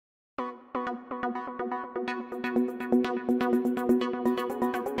So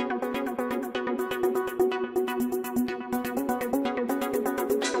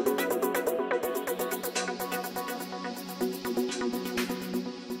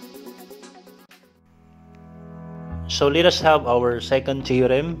let us have our second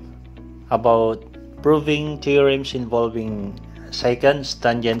theorem about proving theorems involving secants,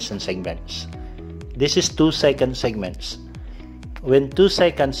 tangents, and segments. This is two secant segments. When two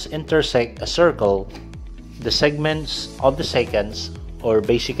secants intersect a circle, the segments of the secants, or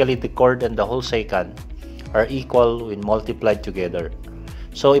basically the chord and the whole secant, are equal when multiplied together.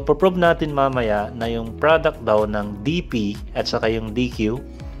 So ipoprove natin mamaya na yung product daw ng dp at saka yung dq.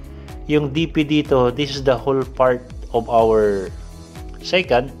 Yung dp dito, this is the whole part of our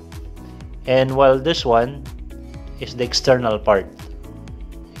secant, and while this one is the external part,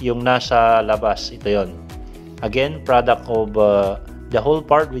 yung nasa labas, ito yon. Again, product of the whole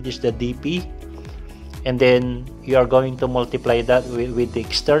part, which is the dp, and then you are going to multiply that with the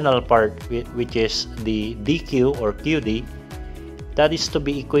external part, which is the dq or qd. That is to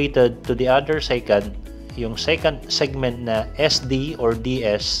be equated to the other secant, yung second segment na sd or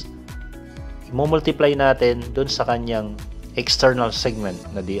ds. I-multiply natin dun sa kanyang external segment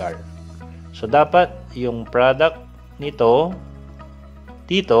na dr. So dapat yung product nito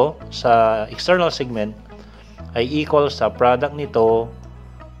dito sa external segment ay equal sa product nito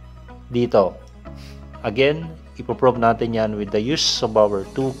dito. Again, ipoprove natin yan with the use of our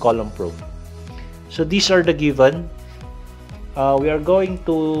two-column proof. So these are the given. We are going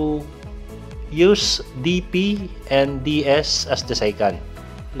to use dp and ds as the secant.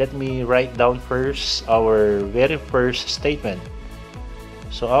 Let me write down first our very first statement.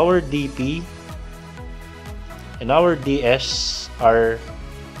 So our dp and our ds are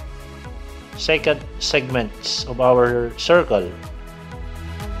secant segments of our circle.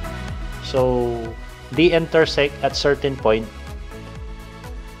 So they intersect at certain point.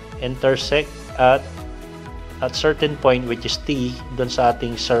 Intersect at certain point, which is t, dun sa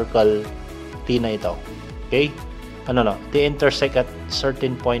ating circle t na ito. Okay? They intersect at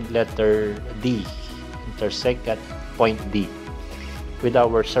certain point, letter D. Intersect at point D with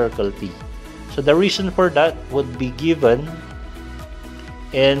our circle T. So the reason for that would be given,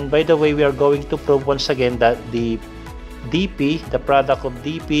 and by the way, we are going to prove once again that the dp, the product of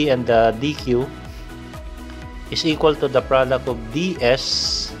dp and the dq, is equal to the product of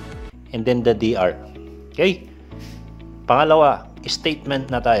ds and then the dr. Okay? Pangalawa,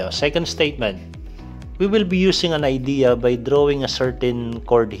 statement na tayo. Second statement. We will be using an idea by drawing a certain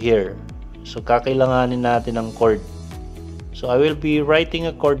chord here. So, kakailanganin natin ng chord. So, I will be writing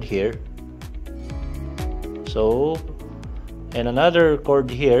a chord here. So, and another chord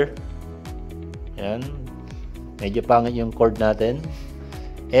here. Yan. Medyo pangit yung chord natin.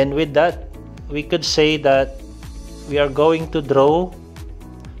 And with that, we could say that we are going to draw.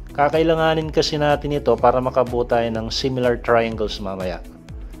 Kakailanganin kasi natin ito para makabuo tayo ng similar triangles mamaya.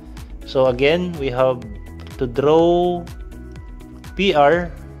 So again, we have to draw PR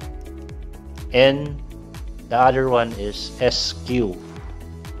and the other one is SQ.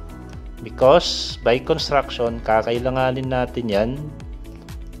 Because by construction, kakailanganin natin yan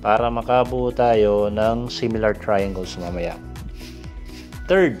para makabuo tayo ng similar triangles mamaya.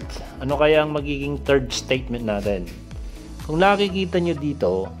 Third, ano kaya ang magiging third statement natin? Kung nakikita nyo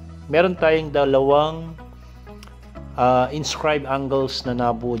dito, meron tayong dalawang inscribed angles na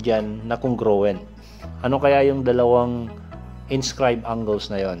nabuo dyan na congruent. Ano kaya yung dalawang inscribed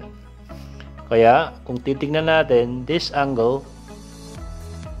angles na yon? Kaya kung titingnan natin, this angle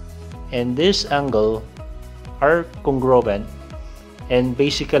and this angle are congruent, and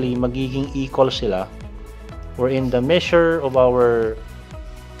basically magiging equal sila, wherein the measure of our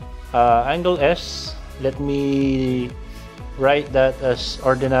angle S, let me write that as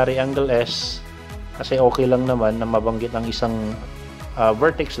ordinary angle S kasi okay lang naman na mabanggit ang isang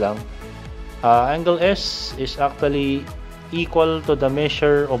vertex lang. Angle S is actually equal to the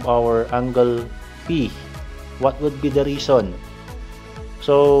measure of our angle P. What would be the reason?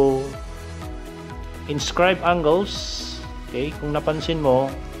 So, inscribed angles, okay, kung napansin mo,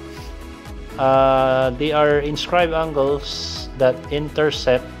 they are inscribed angles that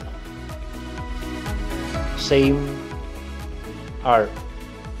intersect same arc.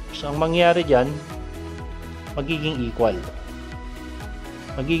 So, ang mangyari dyan, magiging equal.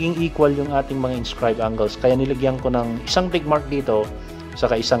 Magiging equal yung ating mga inscribed angles. Kaya nilagyan ko ng isang tick mark dito,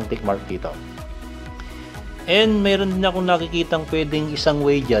 saka isang tick mark dito. And mayroon din akong nakikitang pwedeng isang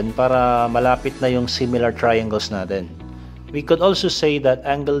way dyan para malapit na yung similar triangles natin. We could also say that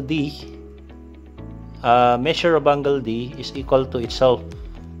angle D, measure of angle D is equal to itself.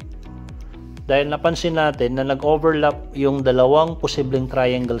 dahil napansin natin na nag-overlap yung dalawang posibleng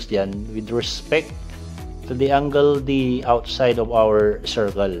triangles dyan with respect to the angle D outside of our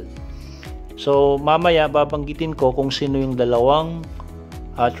circle. So mamaya babanggitin ko kung sino yung dalawang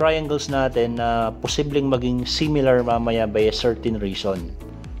triangles natin na posibleng maging similar mamaya by a certain reason.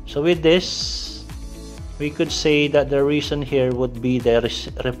 So with this, we could say that the reason here would be the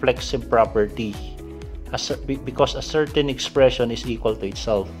reflexive property, because a certain expression is equal to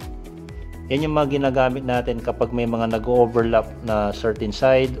itself. Yan yung mga ginagamit natin kapag may mga nag-overlap na certain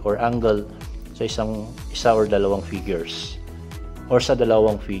side or angle sa isa or dalawang figures or sa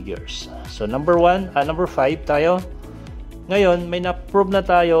dalawang figures. So number 5 tayo. Ngayon, may na-prove na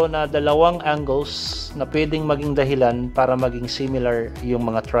tayo na dalawang angles na pwedeng maging dahilan para maging similar yung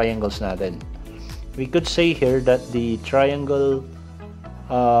mga triangles natin. We could say here that the triangle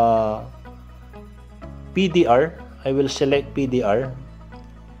PDR, I will select PDR.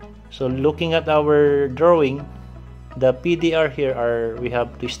 So looking at our drawing, the PDR here we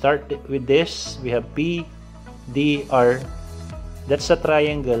have to start with this. We have PDR. That's a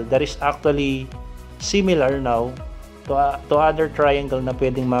triangle that is actually similar now to other triangle na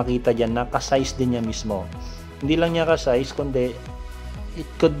pwedeng makita dyan na ka-size din niya mismo. Hindi lang niya ka-size, kundi it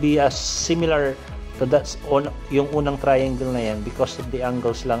could be as similar to yung unang triangle na yan because of the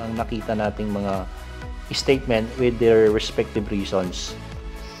angles lang ang nakita nating mga statement with their respective reasons.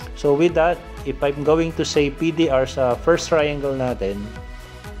 So with that, if I'm going to say PDR sa first triangle natin,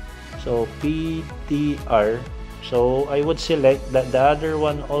 so PDR, so I would select that the other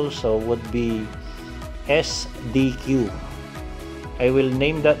one also would be SDQ. I will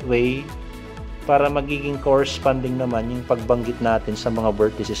name that way para magiging corresponding naman yung pagbanggit natin sa mga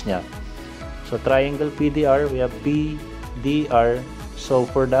vertices niya. So triangle PDR, we have PDR. So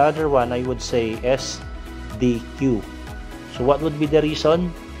for the other one, I would say SDQ. So what would be the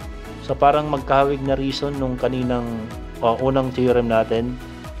reason? So parang magkahawig na reason nung kaninang unang theorem natin.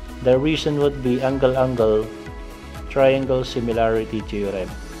 The reason would be angle-angle triangle similarity theorem.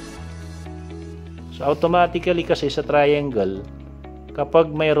 So automatically kasi sa triangle,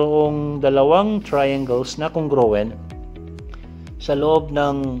 kapag mayroong dalawang triangles na congruent sa loob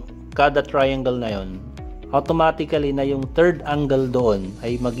ng kada triangle na yon, automatically na yung third angle doon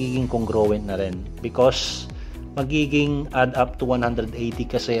ay magiging congruent na rin because magiging add up to 180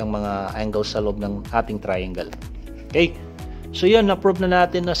 kasi ang mga angles sa loob ng ating triangle. Okay? So yun, na-prove na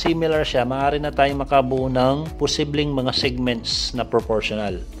natin na similar siya. Maaari na tayong makabuo ng posibleng mga segments na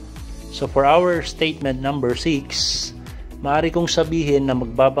proportional. So for our statement number 6, maaari kong sabihin na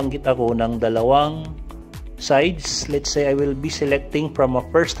magbabanggit ako ng dalawang sides. Let's say I will be selecting from a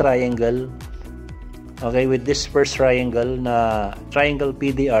first triangle. Okay, with this first triangle na triangle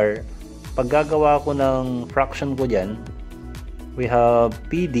PDR, pag gagawa ko ng fraction ko dyan, we have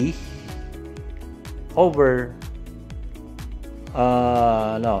PD over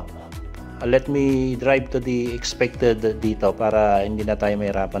let me drive to the expected dito para hindi na tayo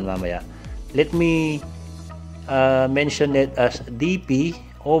mahirapan mamaya. Let me mention it as DP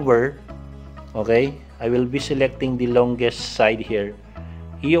over, okay, I will be selecting the longest side here.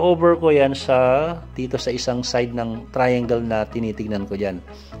 I-over ko yan dito sa isang side ng triangle na tinitignan ko dyan,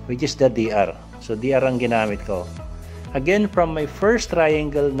 which is the DR. So DR ang ginamit ko. Again, from my first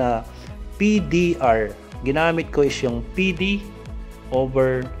triangle na PDR, ginamit ko is yung PD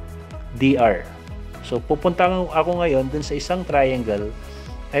over DR. So pupunta ako ngayon dun sa isang triangle.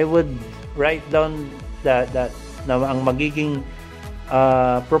 I would write down that na ang magiging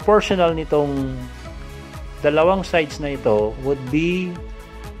proportional nitong dalawang sides na ito would be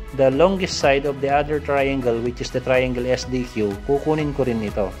the longest side of the other triangle, which is the triangle SDQ. Kukunin ko rin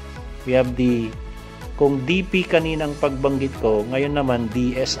ito. We have kung DP kaninang pagbanggit ko, ngayon naman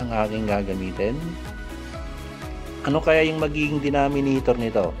DS ang aking gagamitin. Ano kaya yung magiging denominator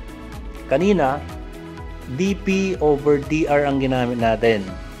nito? Kanina, DP over DR ang ginamit natin.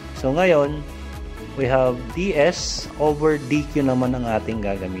 So ngayon, we have DS over DQ naman ang ating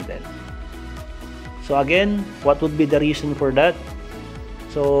gagamitin. So again, what would be the reason for that?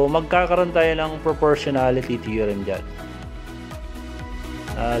 So magkakaroon tayo ng proportionality theorem dyan.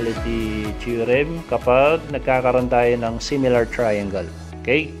 Proportionality theorem kapag nagkakaroon tayo ng similar triangle.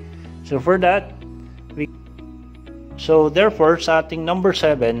 Okay? So for that, so therefore, sa ating number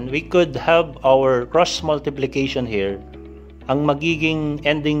 7, we could have our cross multiplication here. Ang magiging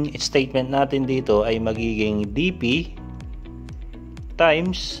ending statement natin dito ay magiging DP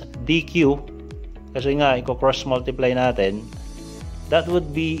times DQ. Kasi nga, i-cross multiply natin. That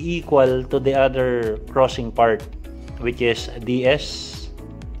would be equal to the other crossing part, which is DS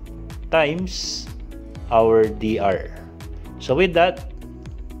times our DR. So with that,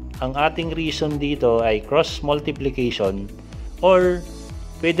 ang ating reason dito ay cross multiplication, or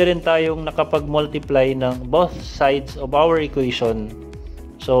pwede rin tayong nakapag-multiply ng both sides of our equation.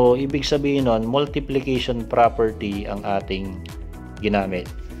 So ibig sabihin nun, multiplication property ang ating ginamit.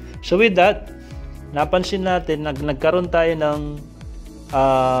 So with that, napansin natin nagkaroon tayo ng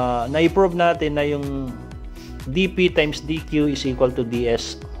na-prove natin na yung dp times dq is equal to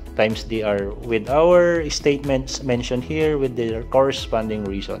ds times dr with our statements mentioned here with their corresponding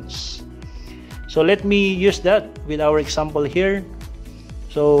reasons. So let me use that with our example here.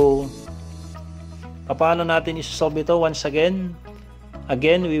 So paano natin isolve ito? Once again,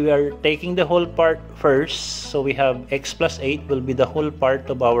 we are taking the whole part first. So we have x plus 8 will be the whole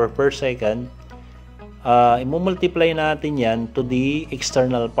part of our first secant. I-multiply natin yan to the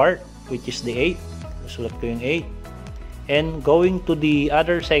external part, which is the 8. Sulat ko yung 8. And going to the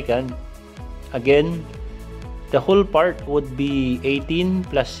other secant, again, the whole part would be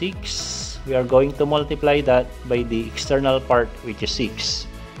 18 plus 6. We are going to multiply that by the external part, which is 6.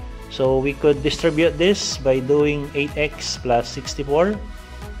 So we could distribute this by doing 8x plus 64.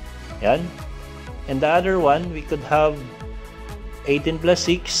 Yan. And the other one, we could have 18 plus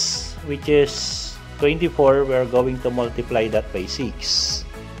 6, which is 24. We are going to multiply that by 6.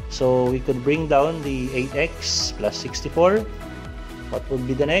 So we could bring down the 8x plus 64. What would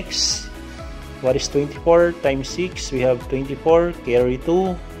be the next? What is 24 times 6? We have 24, carry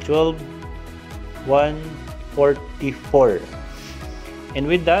 2, 12, 1, 44. And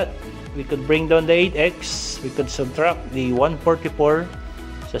with that, we could bring down the 8x. We could subtract the 144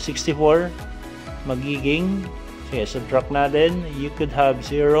 sa 64. Magiging, subtract natin, you could have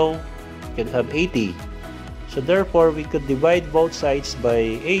 0, you could have 80. So therefore, we could divide both sides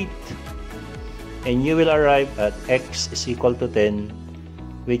by 8. And you will arrive at x is equal to 10,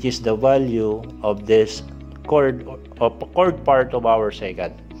 which is the value of this chord part of our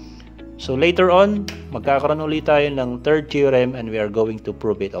secant. So later on, magkakaroon ulit tayo ng third theorem and we are going to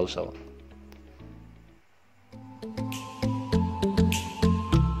prove it also.